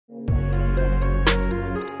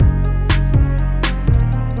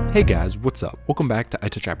Hey guys, what's up? Welcome back to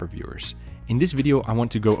Untitled Chapter viewers. In this video, I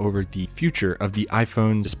want to go over the future of the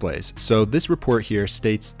iPhone displays. So this report here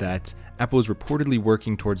states that Apple is reportedly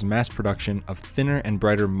working towards mass production of thinner and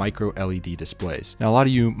brighter micro LED displays. Now, a lot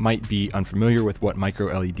of you might be unfamiliar with what micro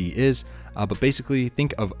LED is, but basically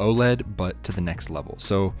think of OLED, but to the next level.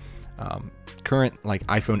 So current like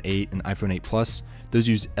iPhone 8 and iPhone 8 Plus, those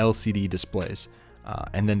use LCD displays.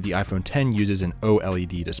 And then the iPhone 10 uses an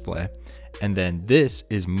OLED display. And then this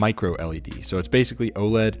is micro LED. So it's basically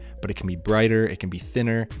OLED, but it can be brighter, it can be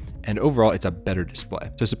thinner, and overall it's a better display.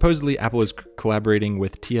 So supposedly Apple is collaborating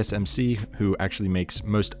with TSMC, who actually makes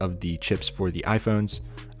most of the chips for the iPhones.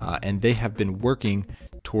 And they have been working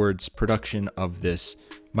towards production of this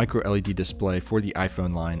micro LED display for the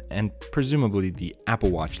iPhone line and presumably the Apple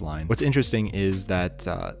Watch line. What's interesting is that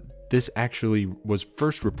this actually was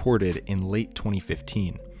first reported in late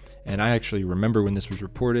 2015. And I actually remember when this was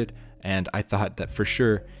reported, and I thought that for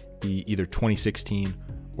sure the either 2016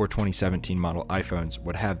 or 2017 model iPhones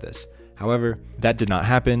would have this. However, that did not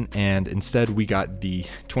happen, and instead we got the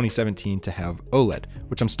 2017 to have OLED,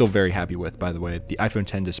 which I'm still very happy with, by the way. The iPhone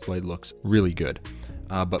 10 display looks really good.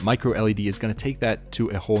 But micro LED is going to take that to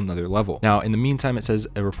a whole nother level. Now, in the meantime, it says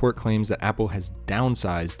a report claims that Apple has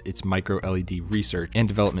downsized its micro LED research and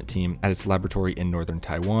development team at its laboratory in northern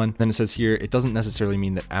Taiwan. Then it says here, it doesn't necessarily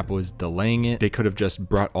mean that Apple is delaying it. They could have just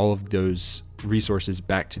brought all of those resources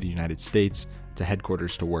back to the United States to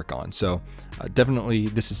headquarters to work on. So definitely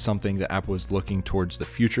this is something that Apple is looking towards the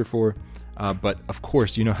future for. But of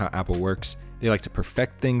course, you know how Apple works. They like to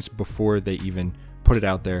perfect things before they even put it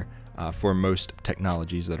out there. For most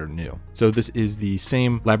technologies that are new. So this is the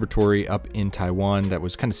same laboratory up in Taiwan that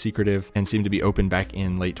was kind of secretive and seemed to be opened back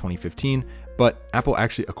in late 2015, but Apple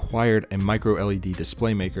actually acquired a micro LED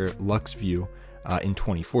display maker, LuxView, in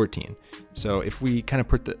 2014. So if we kind of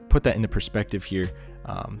put that into perspective here,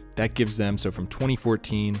 that gives them, so from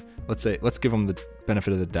 2014, let's give them the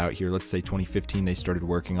benefit of the doubt here. Let's say 2015 they started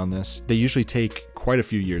working on this. They usually take quite a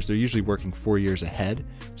few years. They're usually working 4 years ahead.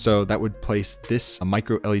 So that would place this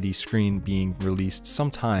micro LED screen being released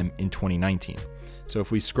sometime in 2019. So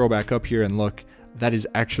if we scroll back up here and look, that is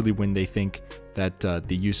actually when they think that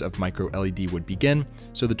the use of micro LED would begin.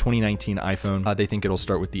 So the 2019 iPhone, they think it'll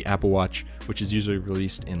start with the Apple Watch, which is usually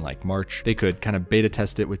released in like March. They could kind of beta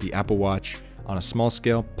test it with the Apple Watch on a small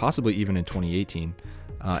scale, possibly even in 2018.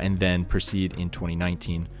 And then proceed in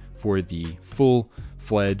 2019 for the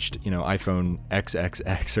full-fledged, iPhone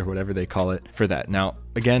XXX or whatever they call it for that. Now,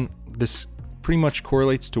 again, this pretty much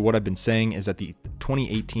correlates to what I've been saying, is that the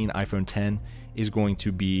 2018 iPhone 10 is going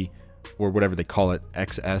to be, or whatever they call it,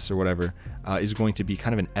 XS or whatever, is going to be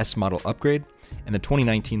kind of an S model upgrade. And the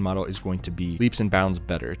 2019 model is going to be leaps and bounds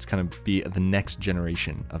better. It's kind of be the next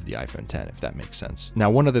generation of the iPhone 10, if that makes sense.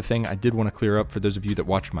 Now, one other thing I did want to clear up for those of you that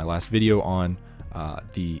watched my last video on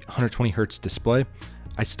the 120 hertz display.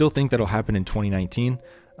 I still think that'll happen in 2019,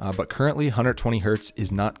 but currently 120 hertz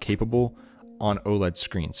is not capable on OLED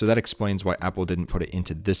screens. So that explains why Apple didn't put it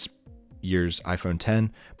into this year's iPhone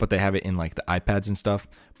 10, but they have it in like the iPads and stuff.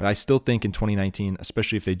 But I still think in 2019,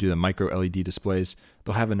 especially if they do the micro LED displays,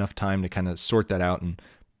 they'll have enough time to kind of sort that out and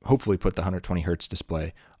hopefully put the 120 hertz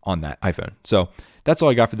display on that iPhone. So that's all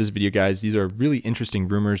I got for this video, guys. These are really interesting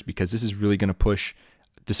rumors because this is really going to push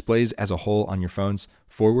displays as a whole on your phones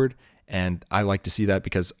forward, and I like to see that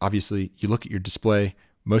because obviously you look at your display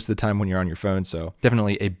most of the time when you're on your phone, so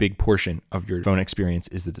definitely a big portion of your phone experience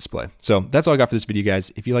is the display. So that's all I got for this video,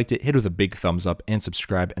 guys. If you liked it, hit it with a big thumbs up and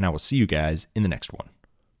subscribe, and I will see you guys in the next one.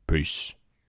 Peace.